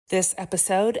This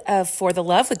episode of For the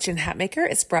Love with Jen Hatmaker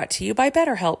is brought to you by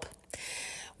BetterHelp.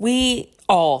 We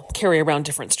all carry around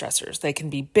different stressors. They can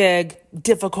be big,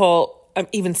 difficult,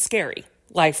 even scary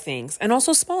life things, and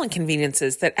also small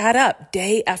inconveniences that add up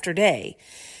day after day.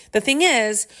 The thing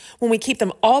is, when we keep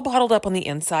them all bottled up on the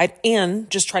inside and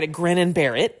just try to grin and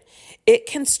bear it, it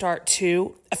can start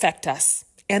to affect us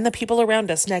and the people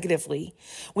around us negatively.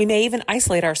 We may even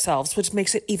isolate ourselves, which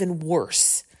makes it even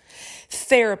worse.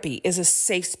 Therapy is a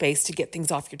safe space to get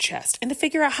things off your chest and to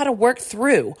figure out how to work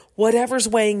through whatever's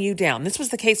weighing you down. This was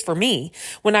the case for me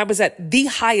when I was at the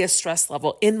highest stress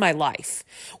level in my life,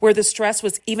 where the stress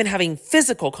was even having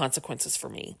physical consequences for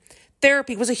me.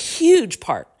 Therapy was a huge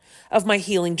part of my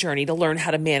healing journey to learn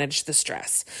how to manage the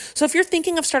stress. So if you're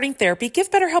thinking of starting therapy, give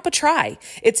BetterHelp a try.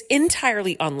 It's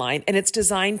entirely online and it's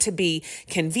designed to be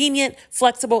convenient,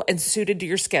 flexible, and suited to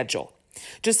your schedule.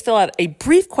 Just fill out a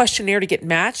brief questionnaire to get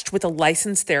matched with a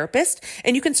licensed therapist,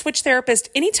 and you can switch therapist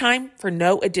anytime for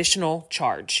no additional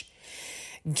charge.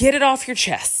 Get it off your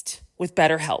chest with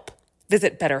BetterHelp.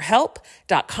 Visit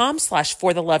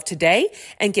betterhelp.com/forthelove today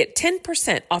and get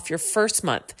 10% off your first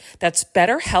month. That's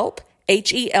BetterHelp,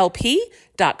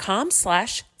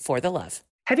 HELP.com/forthelove.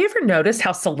 Have you ever noticed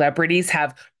how celebrities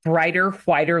have brighter,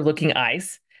 whiter looking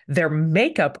eyes? Their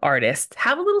makeup artists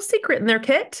have a little secret in their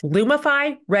kit: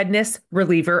 Lumify Redness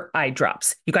Reliever Eye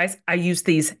Drops. You guys, I use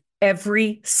these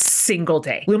every single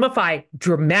day. Lumify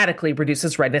dramatically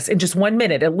reduces redness in just 1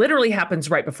 minute. It literally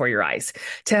happens right before your eyes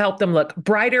to help them look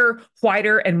brighter,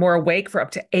 whiter, and more awake for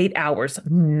up to 8 hours.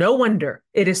 No wonder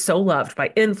it is so loved by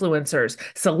influencers,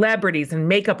 celebrities, and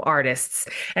makeup artists,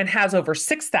 and has over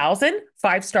 6,000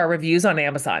 5-star reviews on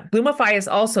Amazon. Lumify is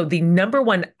also the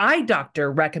 #1 eye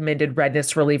doctor recommended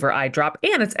redness reliever eye drop,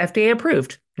 and it's FDA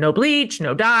approved. No bleach,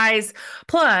 no dyes.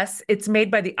 Plus, it's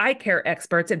made by the eye care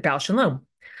experts at Bausch & Lomb.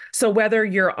 So whether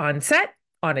you're on set,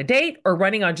 on a date, or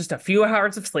running on just a few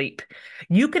hours of sleep,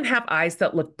 you can have eyes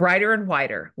that look brighter and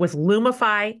whiter with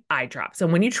Lumify eye drops.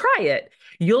 And when you try it,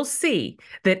 you'll see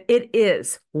that it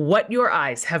is what your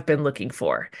eyes have been looking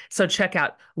for. So check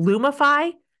out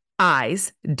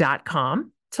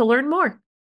lumifyeyes.com to learn more.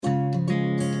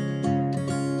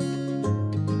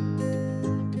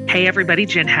 Hey everybody,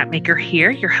 Jen Hatmaker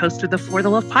here, your host of the For the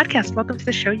Love podcast. Welcome to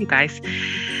the show, you guys.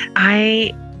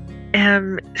 I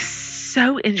am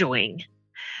so enjoying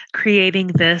creating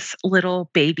this little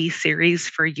baby series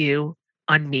for you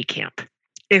on Me Camp.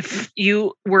 If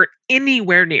you were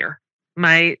anywhere near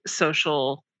my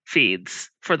social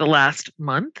feeds for the last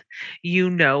month, you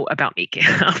know about Me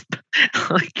Camp.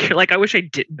 You're like, I wish I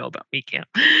didn't know about Me Camp.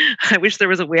 I wish there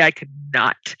was a way I could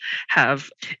not have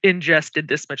ingested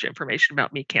this much information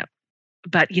about Me Camp.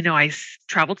 But, I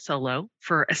traveled solo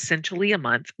for essentially a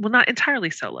month. Well, not entirely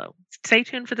solo. Stay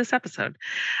tuned for this episode.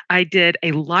 I did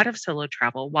a lot of solo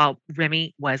travel while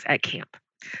Remy was at camp.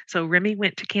 So Remy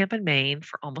went to camp in Maine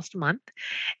for almost a month.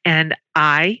 And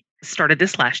I started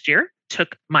this last year,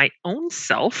 took my own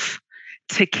self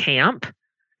to camp,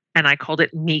 and I called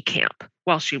it Me Camp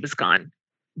while she was gone.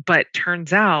 But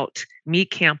turns out Me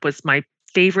Camp was my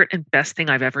favorite and best thing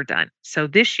I've ever done. So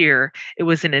this year, it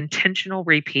was an intentional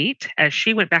repeat as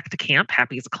she went back to camp,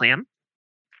 happy as a clam.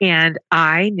 And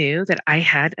I knew that I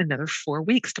had another 4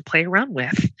 weeks to play around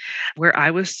with, where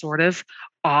I was sort of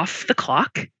off the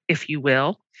clock, if you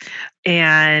will,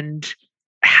 and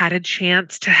had a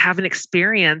chance to have an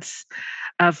experience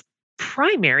of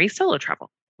primary solo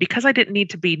travel. Because I didn't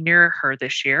need to be near her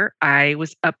this year, I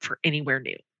was up for anywhere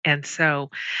new. And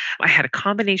so I had a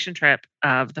combination trip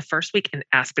of the first week in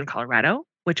Aspen, Colorado,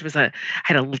 which was had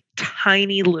a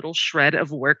tiny little shred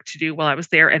of work to do while I was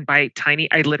there. And by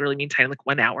tiny, I literally mean tiny, like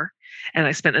 1 hour. And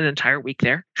I spent an entire week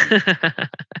there.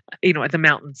 The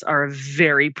mountains are a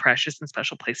very precious and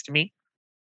special place to me.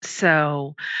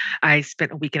 So I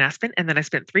spent a week in Aspen, and then I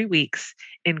spent 3 weeks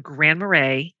in Grand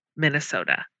Marais,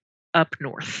 Minnesota, up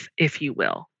north, if you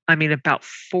will. I mean, about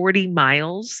 40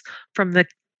 miles from the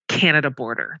Canada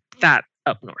border, that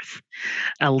up north,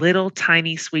 a little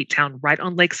tiny sweet town right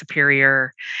on Lake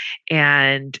Superior.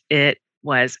 And it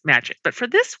was magic. But for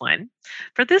this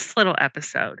little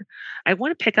episode, I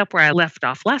want to pick up where I left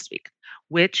off last week,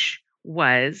 which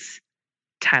was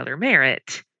Tyler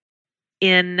Merritt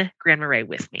in Grand Marais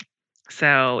with me.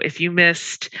 So if you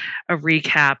missed a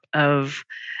recap of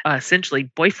essentially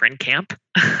boyfriend camp,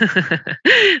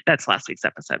 that's last week's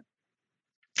episode.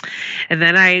 And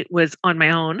then I was on my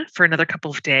own for another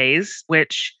couple of days,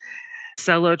 which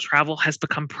solo travel has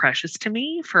become precious to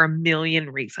me for a million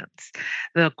reasons.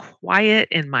 The quiet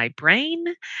in my brain,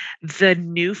 the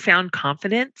newfound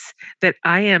confidence that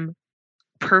I am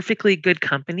perfectly good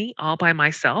company all by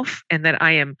myself, and that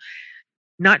I am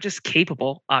not just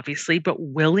capable, obviously, but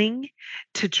willing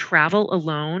to travel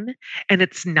alone. And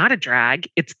it's not a drag,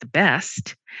 it's the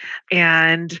best.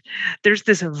 And there's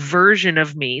this version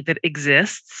of me that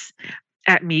exists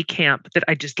at me camp that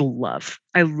I just love.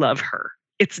 I love her.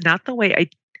 It's not the way I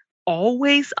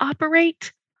always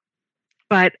operate,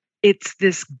 but it's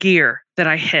this gear that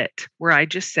I hit where I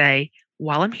just say,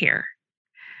 while I'm here,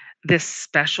 this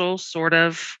special sort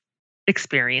of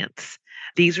experience,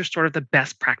 these are sort of the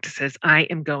best practices I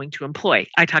am going to employ.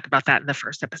 I talk about that in the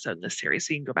first episode in this series,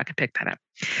 so you can go back and pick that up.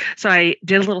 So I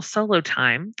did a little solo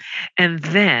time, and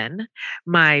then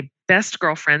my best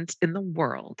girlfriends in the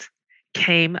world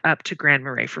came up to Grand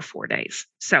Marais for 4 days.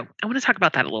 So I want to talk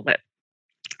about that a little bit.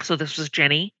 So this was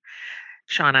Jenny,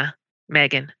 Shauna,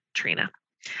 Megan, Trina.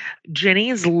 Jenny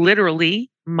is literally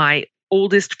my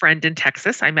oldest friend in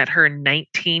Texas. I met her in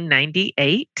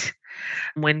 1998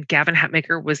 when Gavin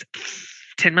Hatmaker was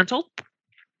 10 months old.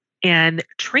 And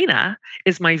Trina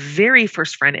is my very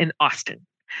first friend in Austin,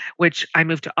 which I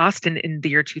moved to Austin in the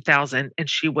year 2000, and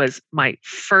she was my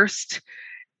first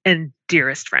and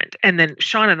dearest friend. And then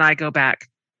Sean and I go back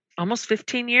almost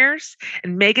 15 years,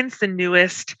 and Megan's the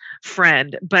newest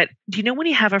friend. But do you know when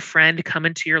you have a friend come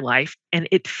into your life and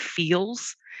it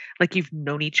feels like you've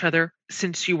known each other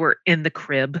since you were in the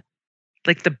crib,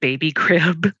 like the baby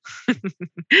crib?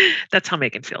 That's how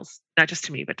Megan feels, not just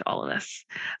to me, but to all of us.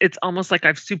 It's almost like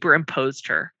I've superimposed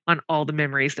her on all the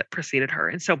memories that preceded her.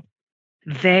 And so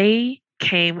they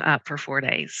came up for 4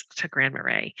 days to Grand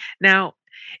Marais. Now,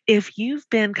 if you've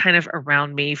been kind of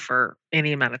around me for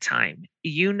any amount of time,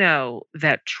 you know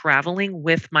that traveling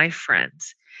with my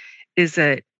friends is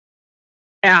a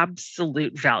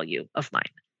absolute value of mine.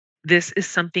 This is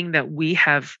something that we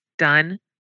have done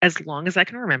as long as I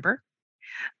can remember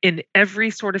in every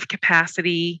sort of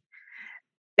capacity,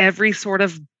 every sort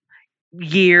of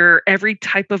year, every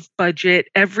type of budget,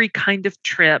 every kind of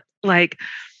trip. Like,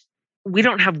 we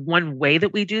don't have one way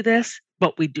that we do this,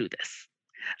 but we do this.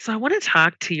 So I want to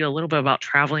talk to you a little bit about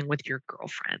traveling with your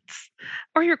girlfriends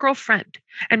or your girlfriend.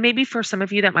 And maybe for some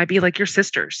of you, that might be like your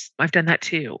sisters. I've done that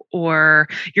too. Or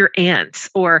your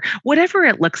aunts, or whatever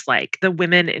it looks like, the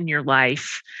women in your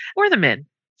life, or the men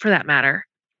for that matter,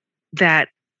 that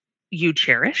you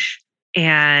cherish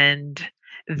and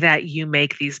that you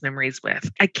make these memories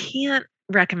with. I can't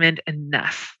recommend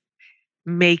enough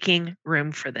making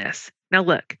room for this. Now,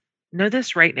 look, know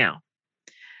this right now.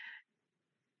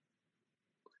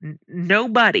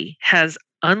 Nobody has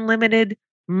unlimited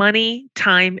money,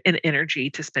 time, and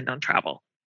energy to spend on travel.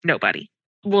 Nobody.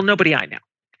 Well, nobody I know.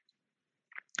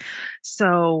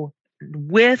 So,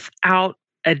 without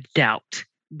a doubt,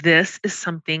 this is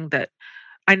something that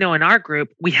I know in our group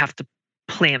we have to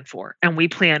plan for, and we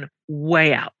plan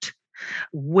way out,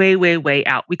 way, way, way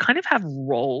out. We kind of have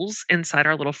roles inside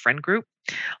our little friend group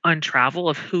on travel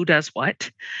of who does what.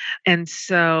 And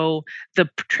so the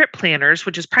trip planners,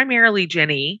 which is primarily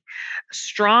Jenny,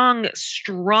 strong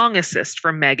assist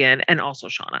from Megan and also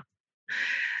Shauna,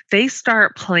 they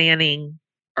start planning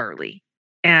early.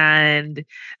 And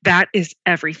that is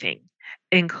everything,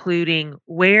 including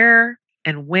where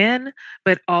and when,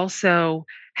 but also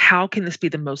how can this be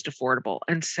the most affordable?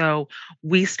 And so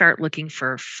we start looking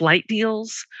for flight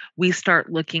deals, we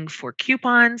start looking for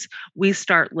coupons, we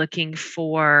start looking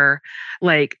for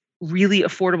like really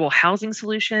affordable housing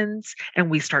solutions,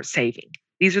 and we start saving.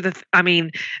 These are I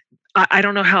mean, I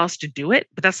don't know how else to do it,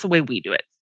 but that's the way we do it,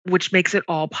 which makes it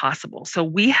all possible. So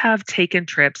we have taken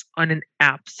trips on an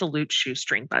absolute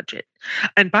shoestring budget.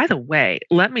 And by the way,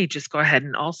 let me just go ahead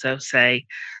and also say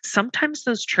sometimes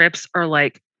those trips are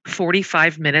like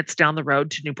 45 minutes down the road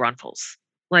to New Braunfels.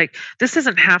 Like, this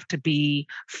doesn't have to be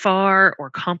far or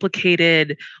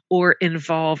complicated or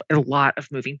involve a lot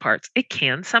of moving parts. It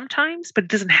can sometimes, but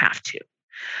it doesn't have to.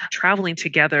 Traveling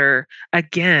together,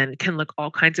 again, can look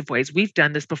all kinds of ways. We've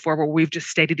done this before where we've just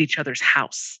stayed at each other's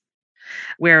house,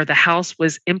 where the house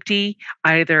was empty,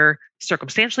 either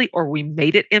circumstantially or we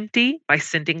made it empty by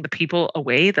sending the people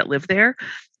away that live there.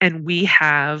 And we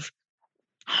have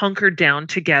hunkered down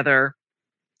together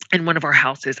in one of our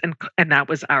houses, and that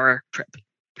was our trip.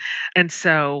 And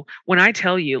so when I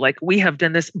tell you, like, we have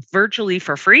done this virtually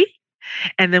for free,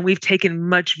 and then we've taken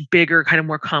much bigger, kind of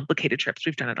more complicated trips.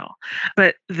 We've done it all.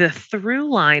 But the through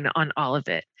line on all of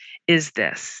it is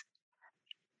this: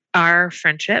 our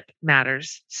friendship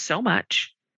matters so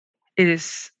much. It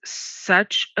is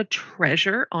such a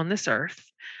treasure on this earth.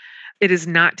 It is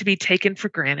not to be taken for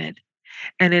granted,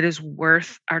 and it is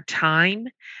worth our time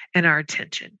and our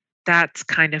attention. That's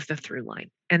kind of the through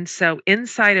line. And so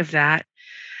inside of that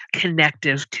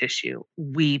connective tissue,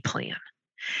 we plan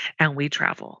and we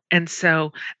travel. And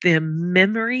so the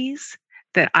memories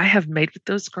that I have made with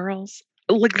those girls,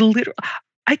 like literally,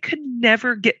 I could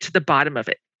never get to the bottom of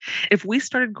it. If we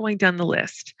started going down the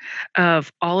list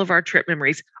of all of our trip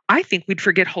memories, I think we'd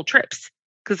forget whole trips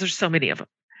because there's so many of them.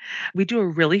 We do a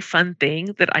really fun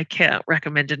thing that I can't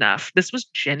recommend enough. This was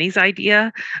Jenny's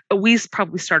idea.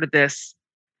 Probably started this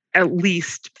at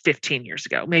least 15 years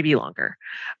ago, maybe longer,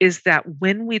 is that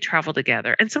when we travel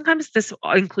together, and sometimes this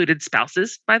included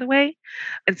spouses, by the way,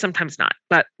 and sometimes not,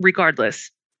 but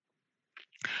regardless,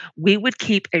 we would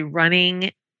keep a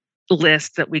running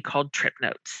list that we called trip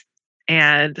notes.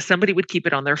 And somebody would keep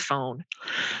it on their phone,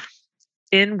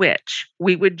 in which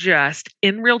we would just,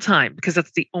 in real time, because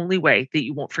that's the only way that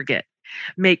you won't forget,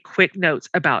 make quick notes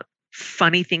about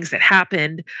funny things that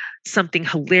happened, something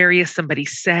hilarious somebody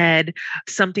said,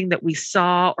 something that we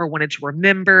saw or wanted to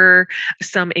remember,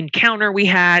 some encounter we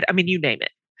had. I mean, you name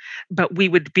it. But we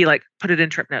would be like, put it in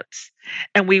trip notes.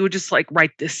 And we would just like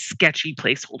write this sketchy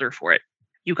placeholder for it.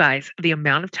 You guys, the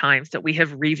amount of times that we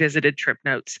have revisited trip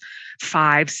notes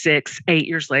 5, 6, 8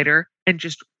 years later and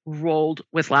just rolled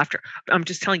with laughter. I'm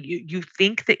just telling you, you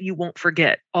think that you won't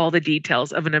forget all the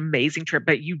details of an amazing trip,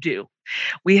 but you do.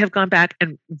 We have gone back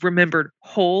and remembered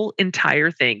whole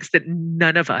entire things that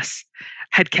none of us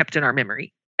had kept in our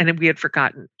memory and then we had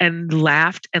forgotten and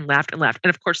laughed and laughed and laughed. And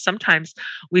of course, sometimes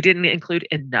we didn't include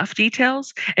enough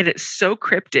details and it's so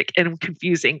cryptic and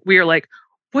confusing. We are like,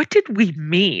 what did we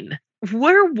mean?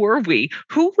 Where were we?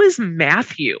 Who was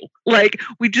Matthew? Like,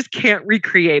 we just can't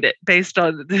recreate it based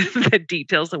on the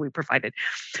details that we provided.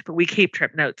 But we keep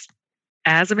trip notes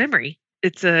as a memory.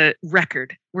 It's a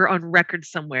record. We're on record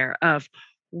somewhere of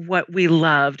what we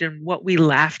loved and what we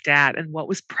laughed at and what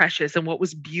was precious and what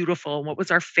was beautiful and what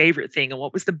was our favorite thing and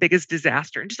what was the biggest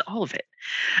disaster and just all of it.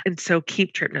 And so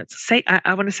keep trip notes.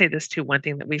 I want to say this too, one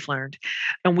thing that we've learned,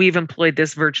 and we've employed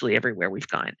this virtually everywhere we've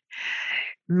gone.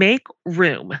 Make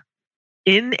room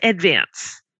in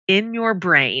advance in your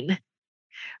brain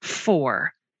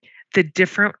for the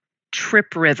different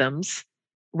trip rhythms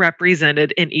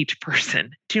represented in each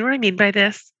person. Do you know what I mean by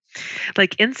this?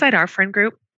 Like inside our friend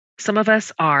group, some of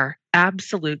us are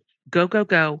absolute go, go,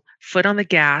 go, foot on the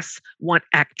gas, want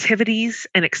activities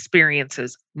and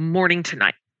experiences morning to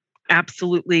night.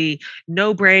 Absolutely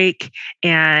no break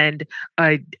and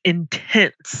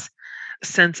intense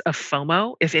sense of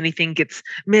FOMO if anything gets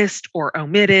missed or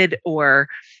omitted, or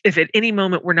if at any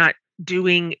moment we're not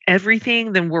doing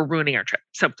everything, then we're ruining our trip.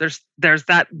 So there's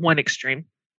that one extreme.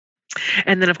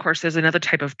 And then of course there's another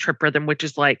type of trip rhythm, which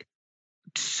is like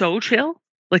so chill,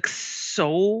 like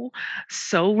so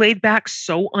laid back,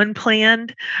 so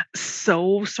unplanned,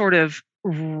 so sort of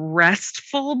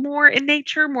restful, more in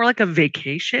nature, more like a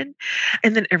vacation,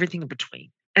 and then everything in between.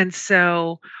 And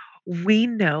so we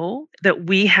know that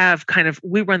we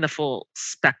run the full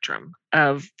spectrum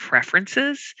of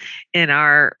preferences in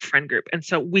our friend group. And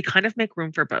so we kind of make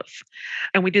room for both.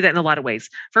 And we do that in a lot of ways.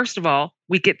 First of all,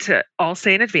 we get to all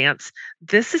say in advance,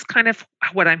 this is kind of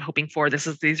what I'm hoping for.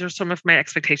 These are some of my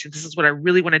expectations. This is what I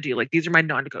really want to do. Like these are my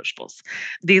non-negotiables.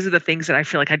 These are the things that I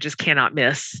feel like I just cannot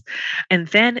miss. And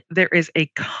then there is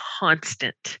a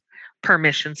constant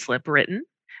permission slip written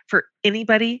for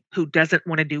anybody who doesn't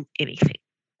want to do anything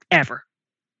ever.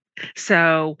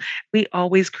 So we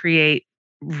always create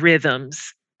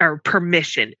rhythms or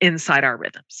permission inside our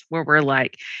rhythms where we're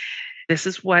like, this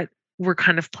is what we're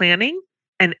kind of planning,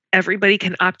 and everybody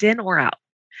can opt in or out.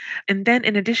 And then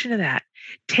in addition to that,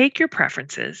 take your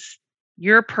preferences,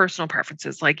 your personal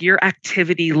preferences, like your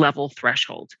activity level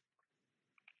threshold,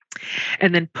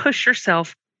 and then push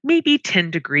yourself maybe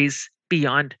 10 degrees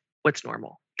beyond what's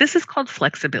normal. This is called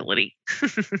flexibility.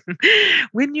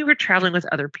 When you are traveling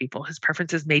with other people whose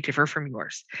preferences may differ from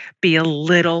yours, be a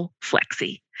little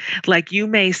flexy. Like you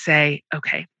may say,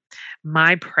 okay,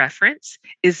 my preference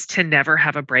is to never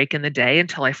have a break in the day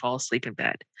until I fall asleep in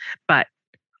bed. But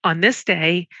on this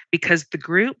day, because the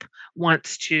group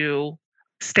wants to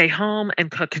stay home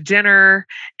and cook dinner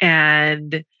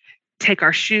and take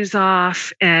our shoes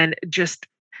off and just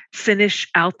finish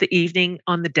out the evening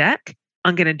on the deck,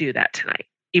 I'm going to do that tonight,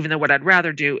 even though what I'd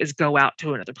rather do is go out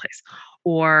to another place.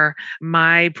 Or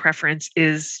my preference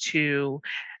is to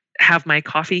have my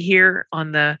coffee here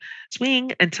on the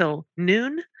swing until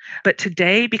noon. But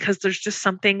today, because there's just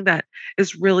something that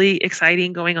is really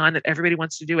exciting going on that everybody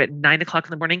wants to do at 9 o'clock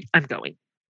in the morning, I'm going.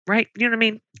 Right? You know what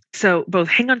I mean? So both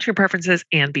hang on to your preferences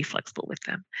and be flexible with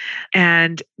them.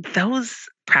 And those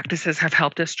practices have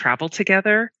helped us travel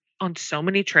together on so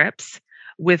many trips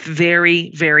with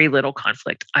very, very little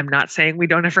conflict. I'm not saying we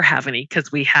don't ever have any,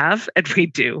 because we have and we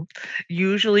do,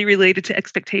 usually related to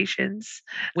expectations.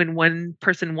 When one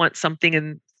person wants something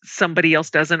and somebody else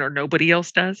doesn't or nobody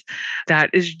else does. That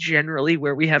is generally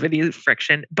where we have any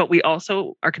friction, but we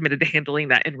also are committed to handling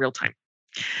that in real time.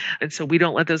 And so we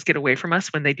don't let those get away from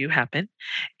us when they do happen.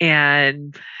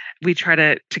 And we try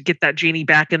to get that genie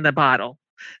back in the bottle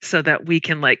so that we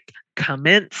can like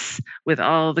commence with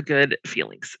all the good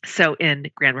feelings. So in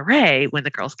Grand Marais, when the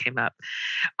girls came up,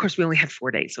 of course, we only had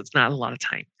 4 days, so it's not a lot of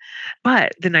time.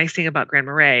 But the nice thing about Grand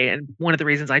Marais, and one of the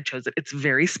reasons I chose it, it's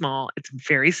very small, it's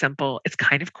very simple, it's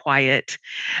kind of quiet.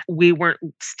 We weren't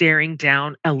staring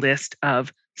down a list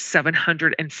of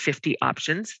 750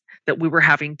 options that we were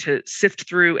having to sift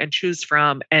through and choose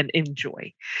from and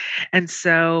enjoy. And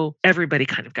so everybody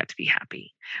kind of got to be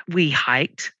happy. We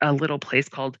hiked a little place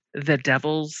called the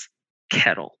Devil's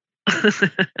Kettle. What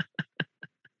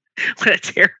a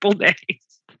terrible name.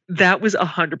 That was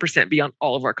 100% beyond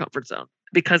all of our comfort zone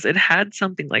because it had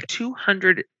something like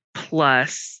 200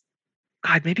 plus,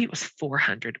 God, maybe it was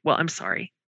 400. Well, I'm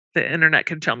sorry. The internet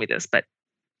can tell me this, but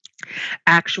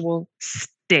actual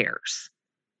stairs,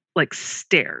 like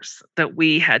stairs that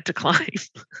we had to climb.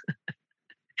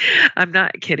 I'm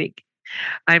not kidding.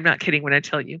 I'm not kidding when I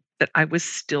tell you that I was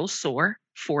still sore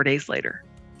 4 days later,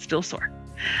 still sore.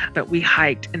 But we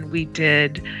hiked and we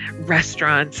did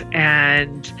restaurants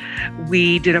and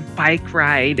we did a bike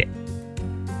ride.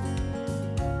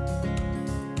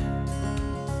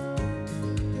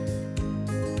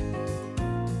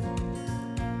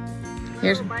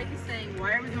 Here's Mike is saying,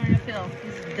 why are we going uphill?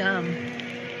 This is dumb.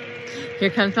 Here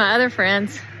comes my other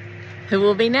friends. Who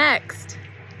will be next?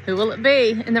 Who will it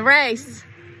be in the race?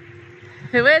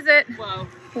 Who is it? Whoa.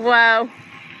 Whoa.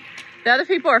 The other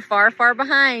people are far, far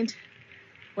behind.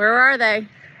 Where are they?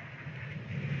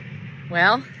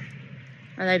 Well,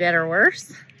 are they dead or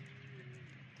worse?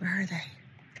 Where are they?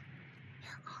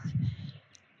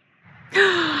 Where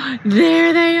are they?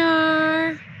 There they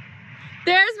are.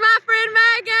 There's my friend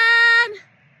Megan.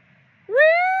 Woo!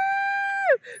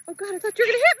 Oh God, I thought you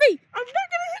were gonna hit me. I'm not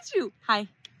gonna hit you. Hi.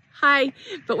 Hi.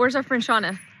 But where's our friend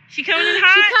Shauna? She coming in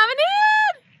hot? She coming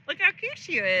in. Look how cute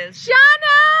she is.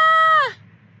 Shauna!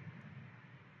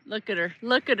 Look at her.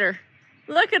 Look at her.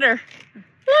 Look at her.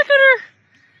 Look at her.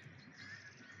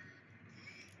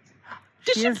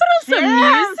 Did she put on some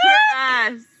music? For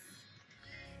us.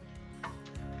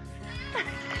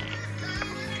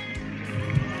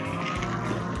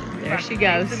 There she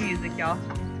goes. The music, y'all.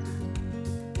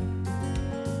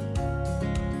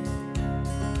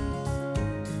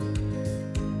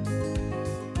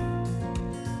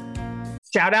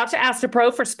 Shout out to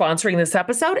Astapro for sponsoring this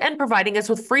episode and providing us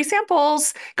with free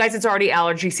samples. Guys, it's already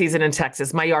allergy season in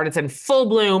Texas. My yard is in full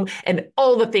bloom and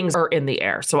all the things are in the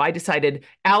air. So I decided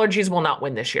allergies will not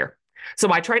win this year.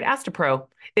 So I tried Astapro.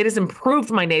 It has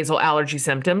improved my nasal allergy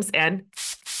symptoms and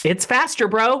it's faster,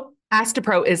 bro.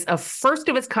 Astapro is a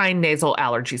first-of-its-kind nasal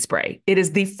allergy spray. It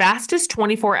is the fastest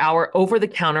 24-hour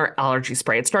over-the-counter allergy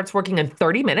spray. It starts working in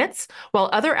 30 minutes, while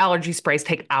other allergy sprays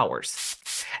take hours.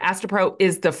 Astapro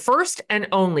is the first and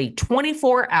only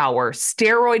 24-hour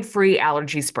steroid-free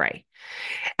allergy spray.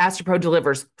 Astapro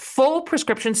delivers full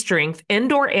prescription strength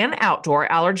indoor and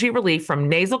outdoor allergy relief from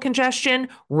nasal congestion,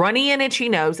 runny and itchy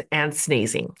nose, and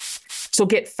sneezing. So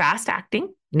get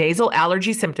fast-acting nasal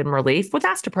allergy symptom relief with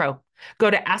Astapro.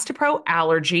 Go to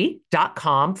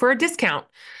astaproallergy.com for a discount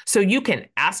so you can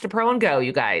Astapro and go,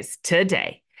 you guys,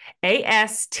 today.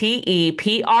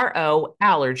 ASTEPRO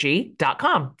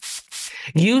allergy.com.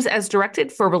 Use as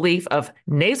directed for relief of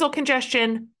nasal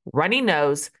congestion, runny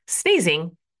nose,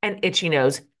 sneezing, and itchy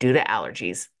nose due to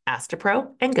allergies.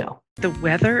 Astapro and go. The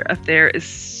weather up there is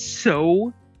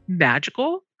so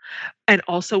magical. And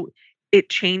also, it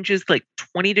changes like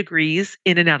 20 degrees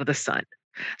in and out of the sun.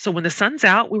 So when the sun's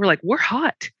out, we were like, we're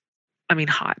hot. I mean,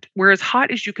 hot. We're as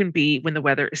hot as you can be when the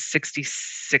weather is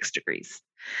 66 degrees.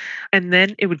 And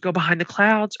then it would go behind the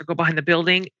clouds or go behind the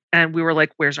building. And we were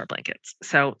like, where's our blankets?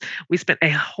 So we spent a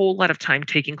whole lot of time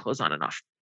taking clothes on and off.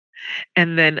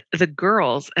 And then the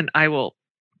girls, and I will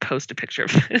post a picture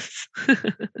of this.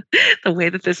 The way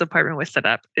that this apartment was set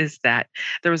up is that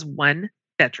there was one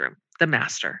bedroom, the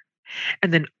master.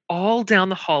 And then all down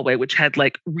the hallway, which had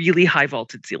like really high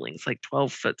vaulted ceilings, like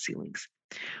 12-foot ceilings,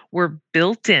 were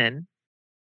built in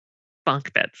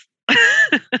bunk beds.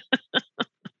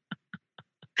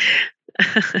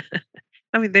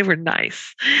 I mean, they were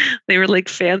nice. They were like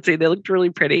fancy. They looked really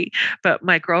pretty. But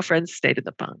my girlfriends stayed in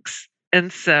the bunks.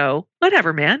 And so,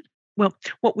 whatever, man. Well,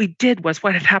 what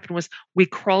had happened was we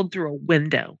crawled through a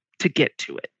window to get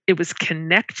to it. It was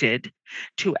connected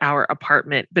to our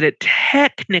apartment, but it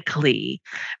technically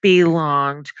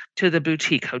belonged to the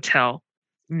boutique hotel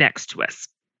next to us.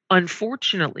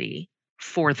 Unfortunately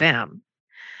for them,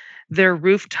 their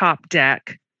rooftop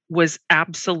deck was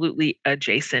absolutely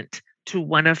adjacent to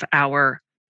one of our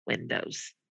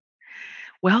windows.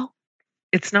 Well,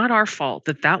 it's not our fault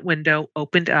that that window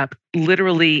opened up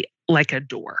literally like a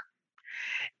door,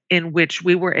 in which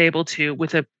we were able to,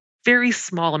 with a very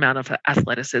small amount of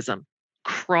athleticism,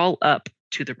 crawl up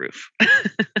to the roof.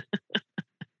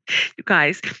 You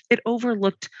guys, it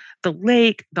overlooked the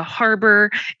lake, the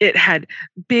harbor. It had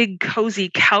big,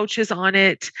 cozy couches on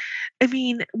it. I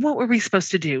mean, what were we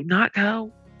supposed to do? Not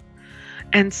go?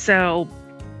 And so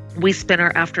we spent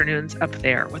our afternoons up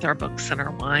there with our books and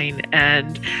our wine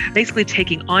and basically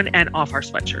taking on and off our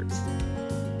sweatshirts.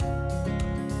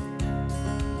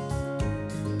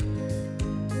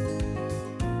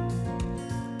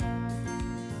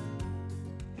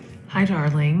 Hi,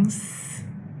 darlings.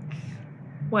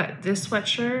 What, this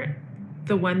sweatshirt?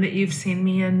 The one that you've seen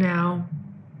me in now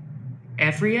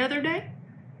every other day?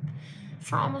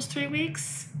 For almost 3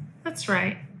 weeks? That's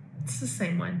right. It's the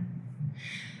same one.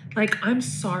 Like, I'm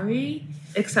sorry,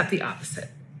 except the opposite.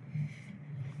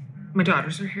 My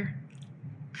daughters are here.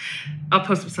 I'll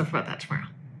post some stuff about that tomorrow.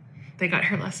 They got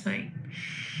here last night.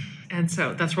 And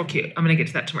so that's real cute. I'm going to get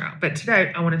to that tomorrow. But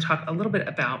today I want to talk a little bit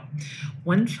about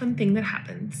one fun thing that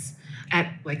happens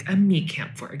at like a meat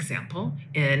camp, for example,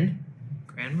 in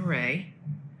Grand Marais,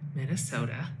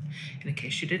 Minnesota. And in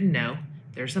case you didn't know,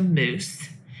 there's a moose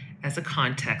as a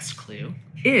context clue,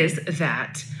 is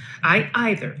that I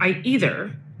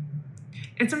either,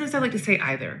 and sometimes I like to say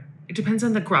either. It depends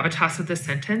on the gravitas of the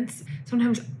sentence.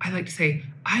 Sometimes I like to say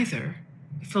either.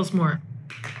 It feels more,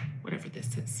 whatever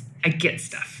this is. I get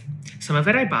stuff. Some of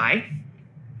it I buy.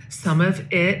 Some of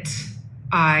it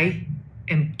I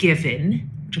am given,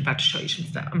 which I'm about to show you some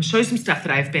stuff. I'm going to show you some stuff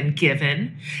that I've been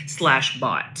given /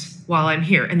 bought while I'm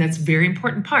here. And that's a very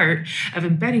important part of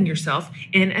embedding yourself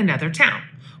in another town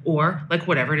or like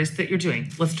whatever it is that you're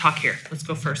doing. Let's talk here. Let's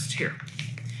go first here.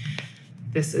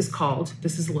 This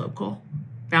is local,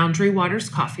 Boundary Waters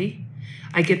Coffee.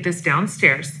 I get this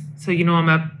downstairs. So you know I'm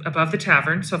up above the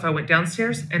tavern. So if I went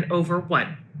downstairs and over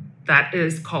one, that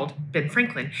is called Ben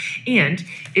Franklin. And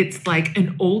it's like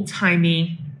an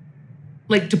old-timey,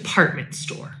 like department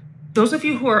store. Those of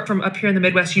you who are from up here in the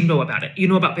Midwest, you know about it. You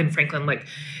know about Ben Franklin. Like,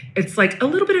 it's like a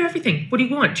little bit of everything. What do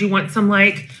you want? Do you want some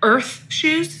like earth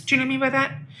shoes? Do you know what I mean by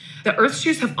that? The earth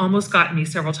shoes have almost gotten me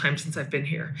several times since I've been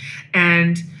here.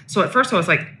 And so at first I was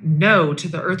like, no to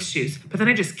the earth shoes, but then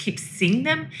I just keep seeing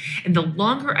them. And the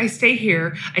longer I stay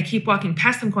here, I keep walking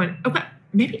past them going, okay,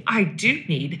 maybe I do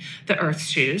need the earth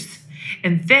shoes.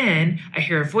 And then I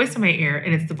hear a voice in my ear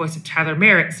and it's the voice of Tyler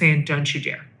Merritt saying, don't you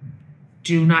dare.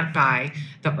 Do not buy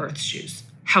the earth shoes.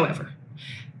 However,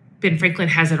 Ben Franklin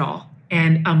has it all.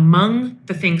 And among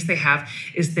the things they have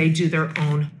is they do their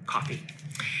own coffee.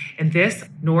 And this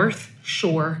North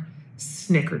Shore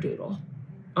Snickerdoodle.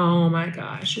 Oh my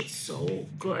gosh, it's so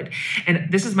good.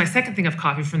 And this is my second thing of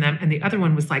coffee from them. And the other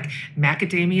one was like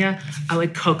macadamia, I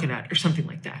like coconut or something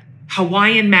like that.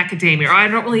 Hawaiian macadamia, or I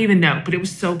don't really even know, but it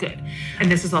was so good.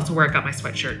 And this is also where I got my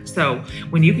sweatshirt. So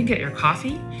when you can get your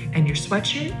coffee and your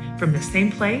sweatshirt from the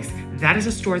same place, that is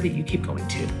a store that you keep going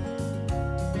to.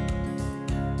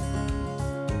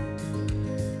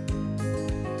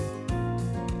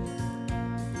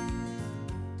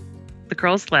 The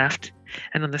girls left,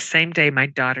 and on the same day, my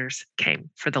daughters came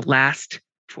for the last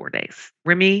 4 days.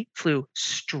 Remy flew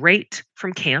straight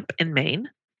from camp in Maine,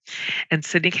 and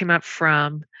Sydney came up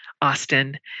from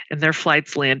Austin, and their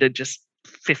flights landed just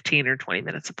 15 or 20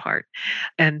 minutes apart.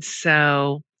 And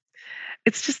so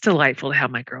it's just delightful to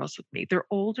have my girls with me. They're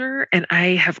older, and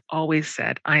I have always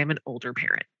said I am an older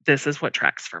parent. This is what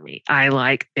tracks for me. I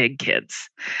like big kids.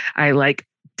 I like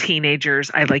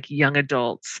teenagers. I like young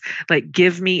adults. Like,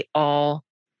 give me all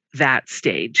that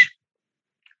stage.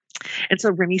 And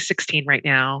so Remy's 16 right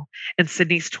now, and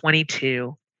Sydney's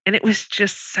 22. And it was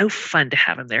just so fun to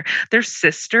have them there. Their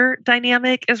sister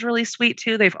dynamic is really sweet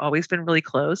too. They've always been really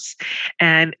close,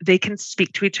 and they can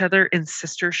speak to each other in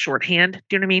sister shorthand.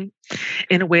 Do you know what I mean?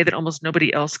 In a way that almost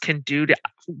nobody else can do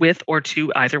with or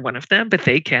to either one of them, but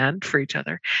they can for each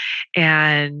other.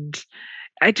 And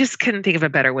I just couldn't think of a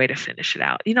better way to finish it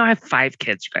out. You know, I have 5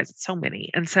 kids, you guys. It's so many.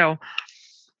 And so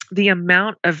the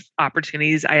amount of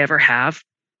opportunities I ever have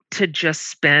to just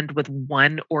spend with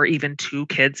 1 or even 2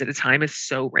 kids at a time is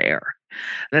so rare.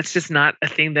 That's just not a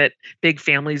thing that big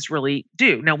families really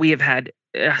do. Now, we have had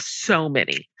so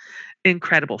many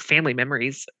incredible family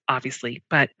memories, obviously,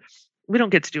 but we don't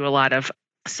get to do a lot of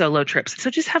solo trips. So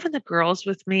just having the girls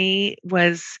with me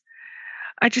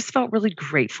I just felt really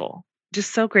grateful.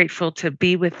 Just so grateful to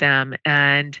be with them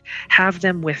and have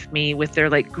them with me with their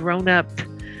like grown up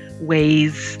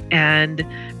ways and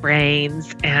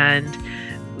brains and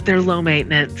they're low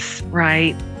maintenance,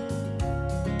 right?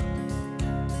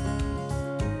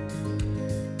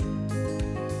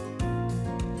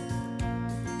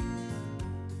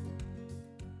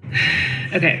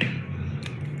 Okay.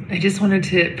 I just wanted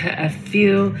to put a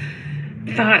few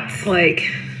thoughts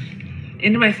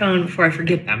into my phone before I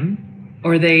forget them,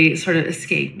 or they sort of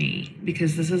escape me,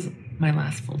 because this is my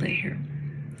last full day here.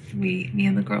 Me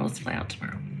and the girls fly out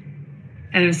tomorrow.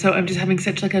 And so I'm just having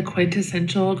such a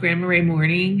quintessential Grand Marais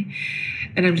morning.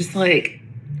 And I'm just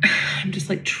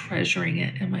treasuring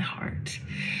it in my heart.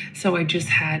 So I just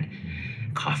had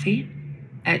coffee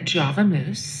at Java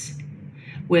Moose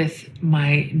with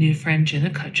my new friend, Jenna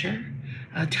Kutcher.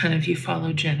 A ton of you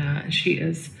follow Jenna, and she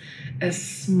is as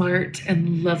smart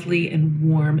and lovely and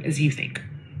warm as you think.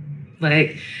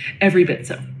 Every bit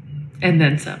so, and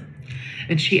then some.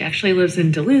 And she actually lives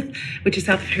in Duluth, which is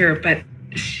south of here, but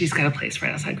she's got a place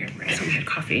right outside Grand Marais. So we had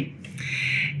coffee,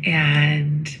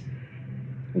 and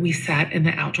we sat in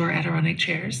the outdoor Adirondack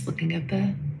chairs looking at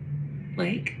the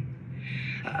lake.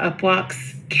 Up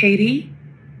walks Katie,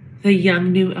 the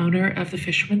young new owner of the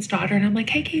Fisherman's Daughter. And I'm like,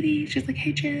 hey, Katie. She's like,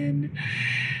 hey, Jen.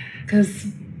 Because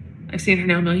I've seen her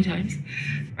now a million times.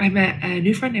 I met a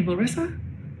new friend named Larissa,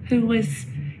 who was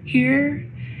here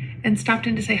and stopped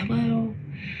in to say hello.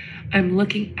 I'm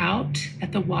looking out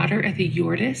at the water at the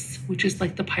Yordis, which is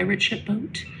like the pirate ship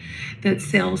boat that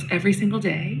sails every single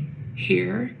day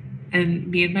here. And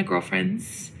me and my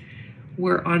girlfriends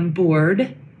were on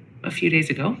board a few days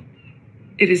ago.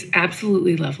 It is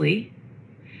absolutely lovely.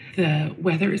 The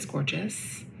weather is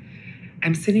gorgeous.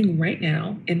 I'm sitting right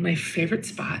now in my favorite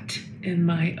spot in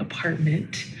my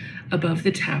apartment above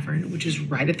the tavern, which is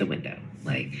right at the window.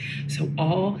 So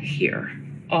all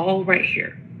right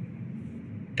here,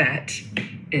 that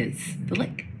is the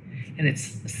lake. And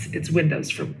it's windows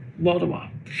from wall to wall.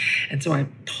 And so I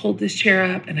pulled this chair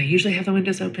up, and I usually have the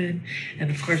windows open. And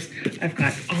of course, I've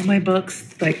got all my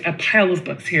books, a pile of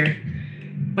books here,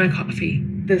 my coffee.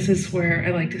 This is where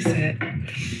I like to sit.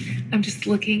 I'm just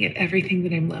looking at everything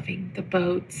that I'm loving. The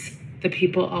boats, the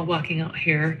people all walking out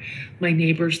here, my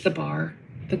neighbors, the bar,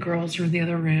 the girls are in the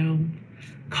other room,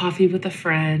 coffee with a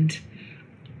friend,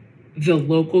 the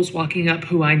locals walking up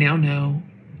who I now know.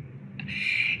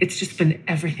 It's just been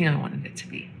everything I wanted it to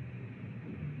be.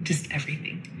 Just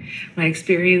everything. My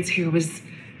experience here was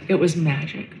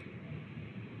magic.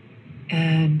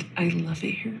 And I love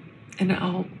it here. And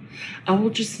I will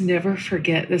just never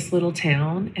forget this little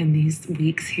town and these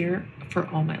weeks here for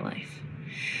all my life.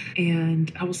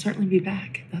 And I will certainly be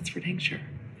back. That's for dang sure.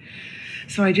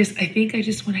 So I think I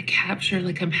just want to capture,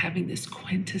 I'm having this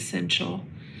quintessential,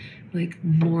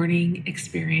 morning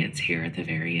experience here at the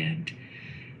very end.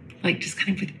 Just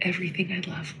kind of with everything I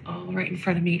love, all right in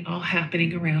front of me, all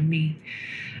happening around me.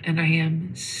 And I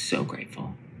am so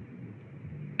grateful.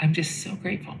 I'm just so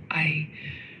grateful. I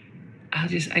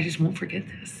just won't forget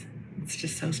this. It's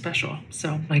just so special.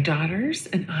 So my daughters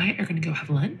and I are going to go have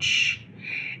lunch.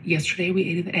 Yesterday we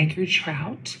ate at the Anchorage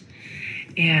Trout,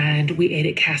 and we ate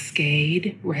at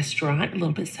Cascade Restaurant a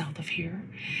little bit south of here.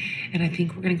 And I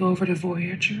think we're going to go over to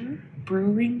Voyager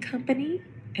Brewing Company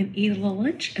and eat a little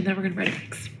lunch, and then we're going to ride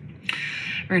bikes.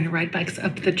 We're going to ride bikes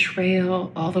up the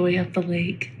trail, all the way up the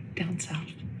lake, down south.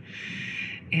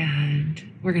 And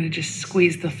we're going to just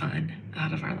squeeze the fun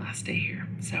out of our last day here.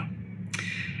 So,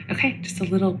 okay, just a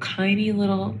little tiny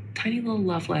little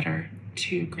love letter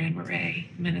to Grand Marais,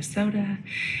 Minnesota,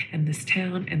 and this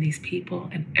town and these people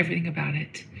and everything about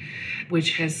it,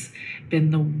 which has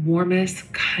been the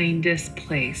warmest, kindest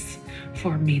place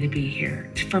for me to be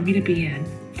here, for me to be in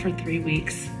for 3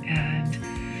 weeks. And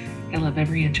I love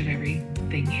every inch of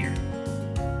everything here.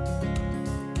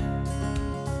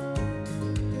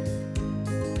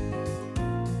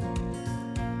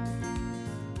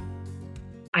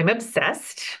 I'm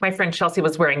obsessed. My friend Chelsea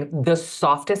was wearing the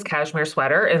softest cashmere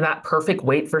sweater in that perfect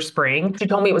weight for spring. She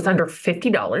told me it was under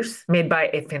 $50, made by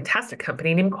a fantastic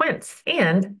company named Quince.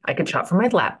 And I could shop from my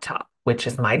laptop, which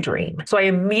is my dream. So I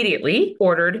immediately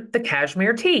ordered the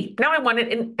cashmere tee. Now I want it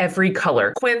in every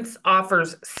color. Quince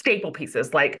offers staple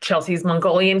pieces like Chelsea's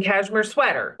Mongolian cashmere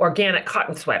sweater, organic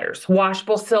cotton sweaters,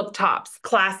 washable silk tops,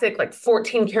 classic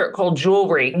 14 karat gold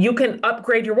jewelry. You can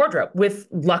upgrade your wardrobe with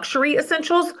luxury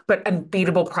essentials, but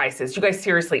unbeatable prices. You guys,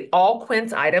 seriously, all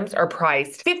Quince items are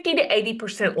priced 50 to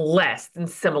 80% less than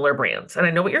similar brands. And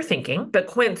I know what you're thinking, but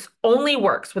Quince only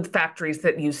works with factories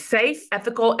that use safe,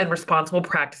 ethical, and responsible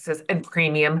practices and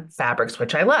premium fabrics,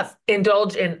 which I love.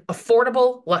 Indulge in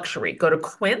affordable luxury. Go to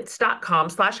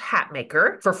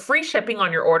quince.com/hatmaker for free shipping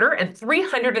on your order and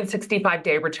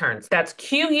 365-day returns. That's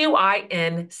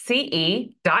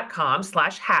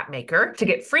QUINCE.com/hatmaker to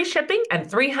get free shipping and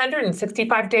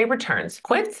 365-day returns.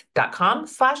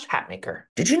 Quince.com/hatmaker.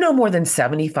 Did you know more than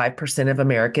 75% of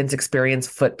Americans experience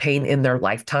foot pain in their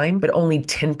lifetime, but only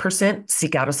 10%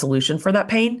 seek out a solution for that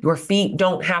pain? Your feet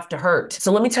don't have to hurt.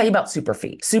 So let me tell you about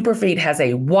Superfeet. Superfeet has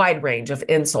a wide range of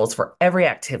insoles for every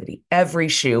activity, every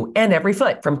shoe, and every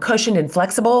foot, from cushioned and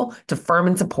flexible to firm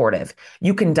and supportive.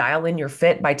 You can dial in your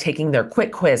fit by taking their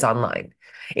quick quiz online.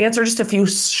 Answer just a few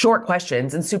short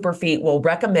questions, and Superfeet will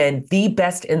recommend the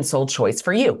best insole choice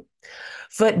for you.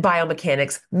 Foot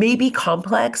biomechanics may be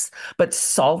complex, but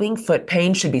solving foot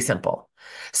pain should be simple.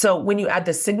 So when you add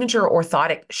the signature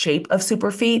orthotic shape of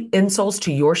Superfeet insoles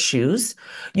to your shoes,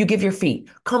 you give your feet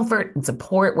comfort and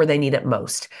support where they need it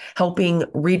most, helping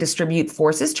redistribute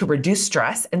forces to reduce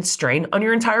stress and strain on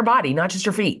your entire body, not just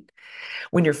your feet.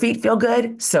 When your feet feel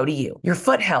good, so do you. Your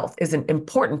foot health is an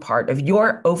important part of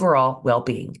your overall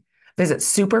well-being. Visit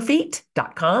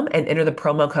superfeet.com and enter the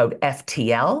promo code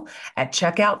FTL at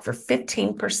checkout for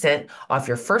 15% off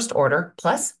your first order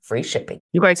plus free shipping.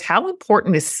 You guys, how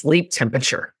important is sleep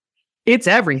temperature? It's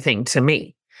everything to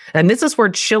me. And this is where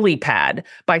Chili Pad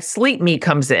by Sleep Me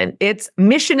comes in. Its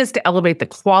mission is to elevate the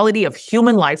quality of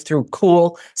human life through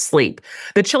cool sleep.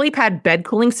 The Chili Pad bed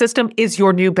cooling system is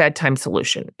your new bedtime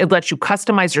solution. It lets you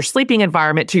customize your sleeping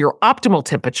environment to your optimal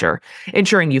temperature,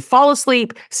 ensuring you fall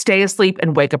asleep, stay asleep,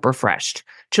 and wake up refreshed.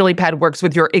 Chili Pad works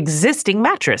with your existing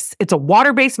mattress. It's a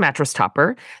water-based mattress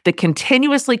topper that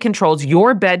continuously controls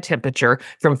your bed temperature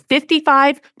from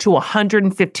 55 to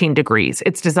 115 degrees.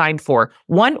 It's designed for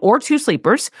 1 or 2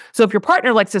 sleepers. So if your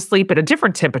partner likes to sleep at a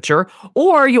different temperature,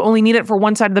 or you only need it for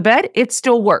one side of the bed, it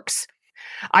still works.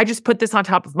 I just put this on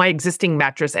top of my existing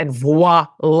mattress and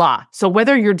voila. So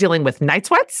whether you're dealing with night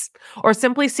sweats or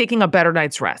simply seeking a better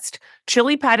night's rest,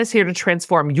 Chili Pad is here to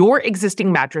transform your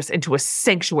existing mattress into a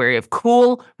sanctuary of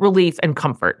cool, relief, and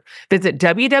comfort. Visit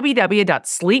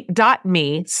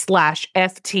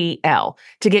www.sleep.me/FTL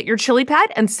to get your Chili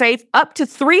Pad and save up to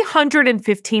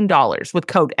 $315 with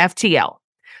code FTL.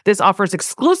 This offer is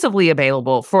exclusively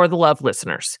available for the Love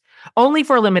listeners, only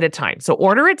for a limited time. So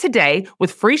order it today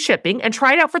with free shipping and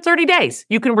try it out for 30 days.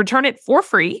 You can return it for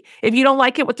free if you don't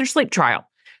like it with your sleep trial.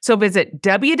 So visit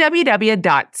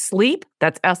www.sleep,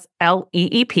 that's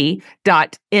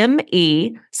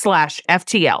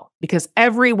sleep.me/FTL, because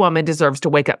every woman deserves to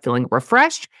wake up feeling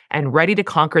refreshed and ready to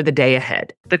conquer the day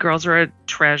ahead. The girls are a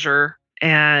treasure,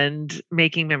 and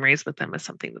making memories with them is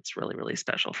something that's really, really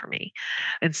special for me.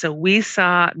 And so we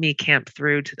saw me camp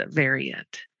through to the very end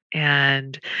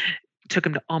and took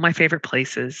them to all my favorite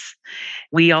places.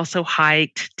 We also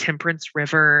hiked Temperance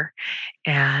River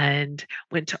and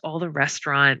went to all the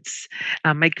restaurants.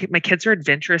 My kids are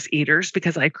adventurous eaters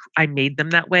because I made them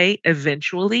that way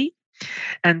eventually.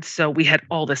 And so we had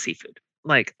all the seafood,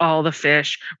 like all the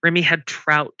fish. Remy had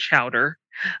trout chowder.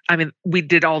 I mean, we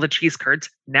did all the cheese curds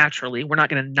naturally. We're not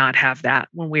going to not have that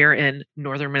when we're in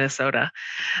northern Minnesota.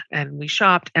 And we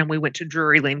shopped and we went to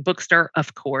Drury Lane Bookstore,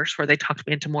 of course, where they talked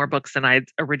me into more books than I'd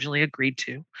originally agreed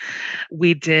to.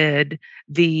 We did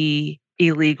the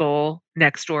illegal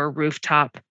next door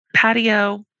rooftop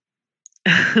patio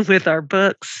with our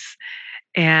books.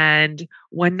 And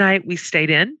one night we stayed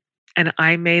in and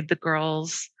I made the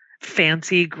girls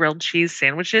fancy grilled cheese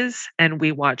sandwiches and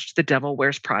we watched The Devil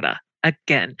Wears Prada.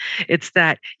 Again, it's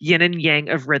that yin and yang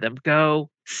of rhythm. Go,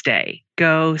 stay,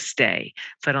 go, stay.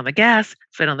 Foot on the gas,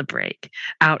 foot on the brake.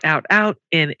 Out, out, out,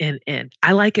 in, in.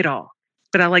 I like it all,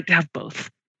 but I like to have both.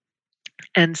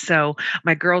 And so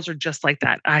my girls are just like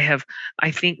that. I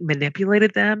think,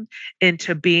 manipulated them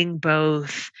into being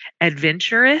both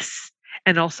adventurous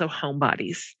and also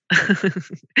homebodies.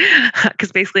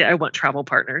 Because basically I want travel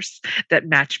partners that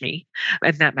match me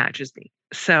and that matches me.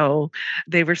 So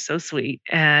they were so sweet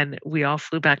and we all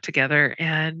flew back together.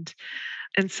 And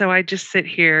so I just sit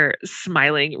here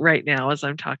smiling right now as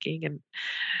I'm talking and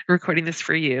recording this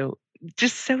for you.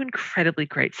 Just so incredibly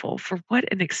grateful for what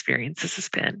an experience this has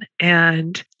been.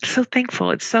 And so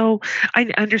thankful. I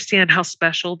understand how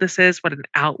special this is, what an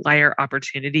outlier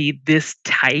opportunity this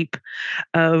type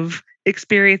of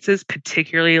experiences,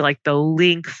 particularly like the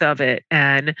length of it.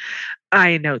 And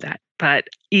I know that, but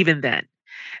even then,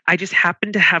 I just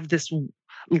happen to have this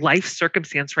life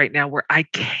circumstance right now where I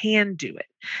can do it.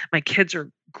 My kids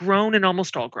are grown and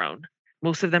almost all grown.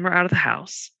 Most of them are out of the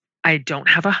house. I don't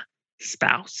have a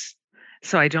spouse.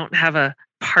 So I don't have a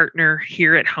partner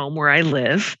here at home where I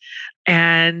live.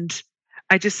 And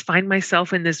I just find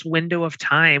myself in this window of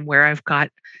time where I've got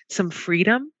some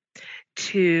freedom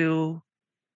to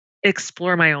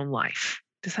explore my own life.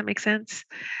 Does that make sense?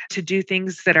 To do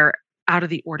things that are out of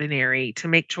the ordinary, to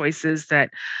make choices that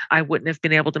I wouldn't have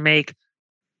been able to make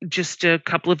just a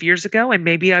couple of years ago, and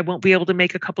maybe I won't be able to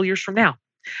make a couple years from now.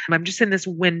 I'm just in this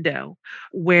window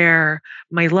where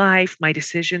my life, my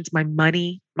decisions, my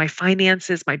money, my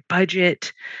finances, my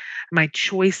budget, my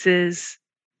choices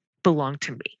belong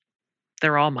to me.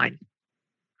 They're all mine.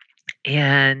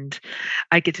 And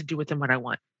I get to do with them what I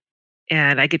want.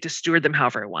 And I get to steward them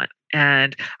however I want.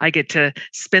 And I get to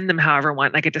spend them however I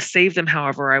want. And I get to save them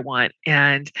however I want.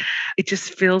 And it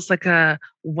just feels like a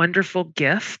wonderful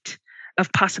gift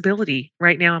of possibility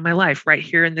right now in my life, right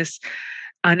here in this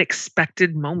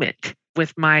unexpected moment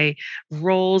with my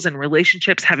roles and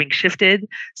relationships having shifted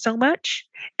so much.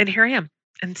 And here I am.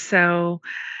 And so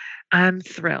I'm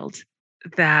thrilled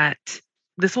that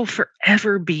this will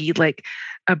forever be like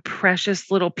a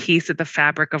precious little piece of the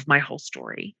fabric of my whole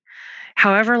story.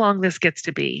 However long this gets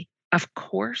to be, of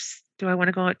course, do I want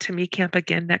to go out to Me Camp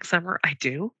again next summer? I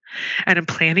do. And I'm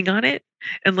planning on it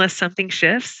unless something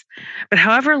shifts. But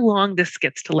however long this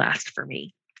gets to last for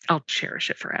me, I'll cherish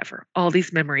it forever. All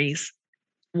these memories,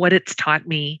 what it's taught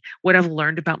me, what I've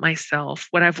learned about myself,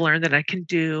 what I've learned that I can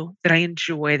do, that I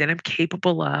enjoy, that I'm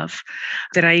capable of,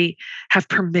 that I have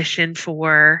permission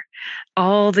for,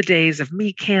 all the days of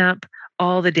Me Camp,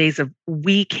 all the days of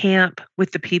We Camp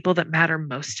with the people that matter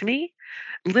most to me.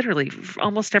 Literally,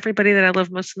 almost everybody that I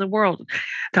love most in the world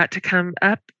got to come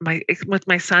up, with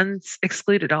my sons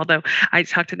excluded. Although I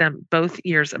talked to them both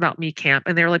years about Me Camp,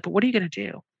 and they were like, "But what are you going to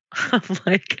do?" I'm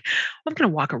like, "I'm going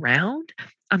to walk around.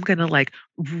 I'm going to like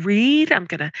read. I'm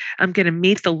going to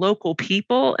meet the local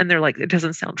people." And they're like, "It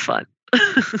doesn't sound fun."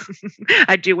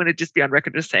 I do want to just be on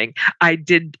record as saying I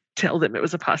did tell them it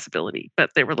was a possibility,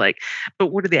 but they were like, "But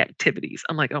what are the activities?"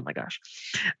 I'm like, "Oh my gosh."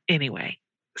 Anyway,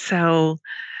 so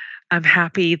I'm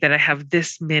happy that I have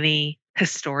this many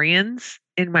historians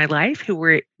in my life who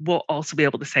will also be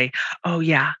able to say, "Oh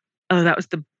yeah, oh that was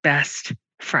the best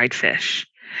fried fish.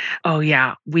 Oh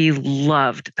yeah, we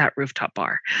loved that rooftop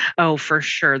bar. Oh, for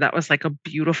sure, that was like a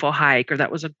beautiful hike, or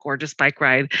that was a gorgeous bike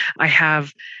ride." I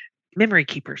have memory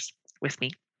keepers with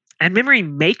me and memory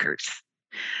makers,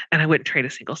 and I wouldn't trade a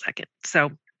single second.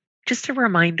 So just a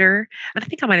reminder, and I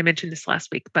think I might have mentioned this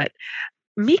last week, but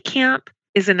Me Camp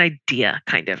is an idea,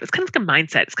 kind of. It's kind of like a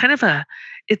mindset.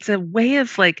 It's a way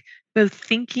of like both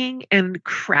thinking and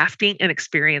crafting an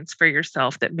experience for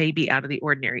yourself that may be out of the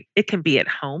ordinary. It can be at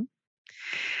home.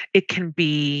 It can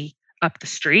be up the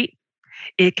street.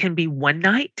 It can be one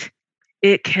night.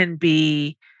 It can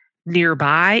be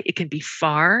nearby. It can be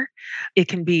far. It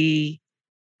can be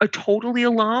a totally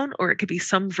alone, or it could be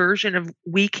some version of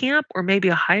We Camp, or maybe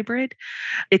a hybrid.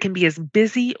 It can be as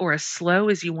busy or as slow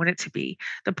as you want it to be.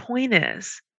 The point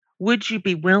is, would you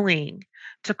be willing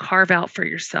to carve out for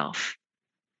yourself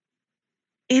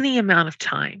any amount of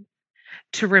time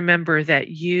to remember that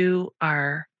you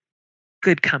are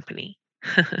good company,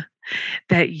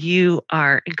 that you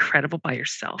are incredible by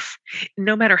yourself,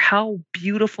 no matter how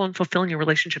beautiful and fulfilling your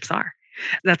relationships are?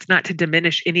 That's not to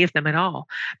diminish any of them at all,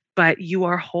 but you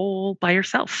are whole by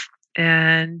yourself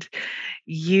and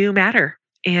you matter.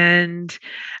 And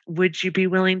would you be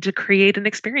willing to create an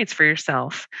experience for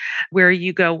yourself where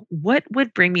you go, what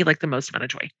would bring me like the most amount of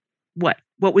joy? What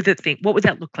would what would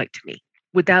that look like to me?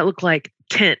 Would that look like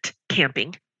tent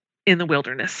camping in the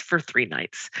wilderness for 3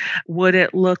 nights? Would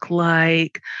it look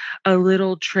like a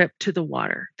little trip to the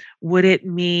water? Would it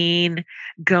mean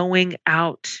going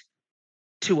out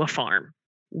to a farm?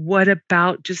 What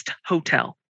about just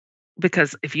hotel?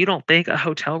 Because if you don't think a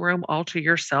hotel room all to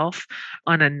yourself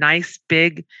on a nice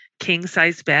big king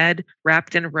size bed,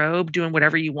 wrapped in a robe, doing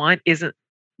whatever you want isn't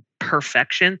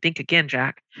perfection, think again,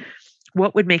 Jack.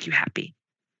 What would make you happy?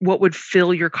 What would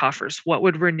fill your coffers? What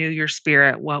would renew your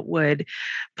spirit? What would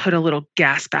put a little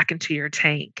gas back into your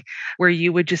tank where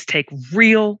you would just take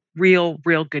real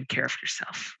good care of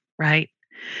yourself, right?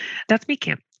 That's Me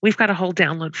Camp. We've got a whole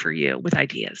download for you with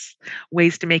ideas,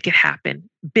 ways to make it happen.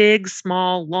 Big,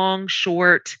 small, long,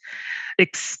 short,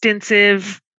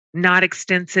 extensive, not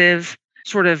extensive,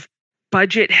 sort of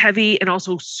budget heavy, and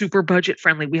also super budget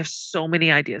friendly. We have so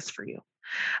many ideas for you.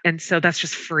 And so that's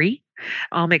just free.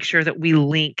 I'll make sure that we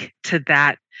link to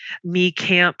that Me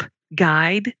Camp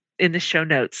guide in the show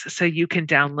notes so you can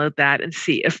download that and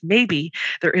see if maybe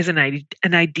there is an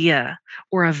idea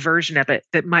or a version of it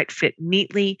that might fit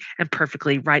neatly and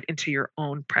perfectly right into your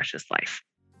own precious life.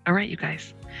 All right, you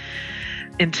guys.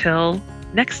 Until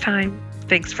next time,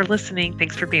 thanks for listening.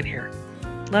 Thanks for being here.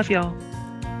 Love y'all.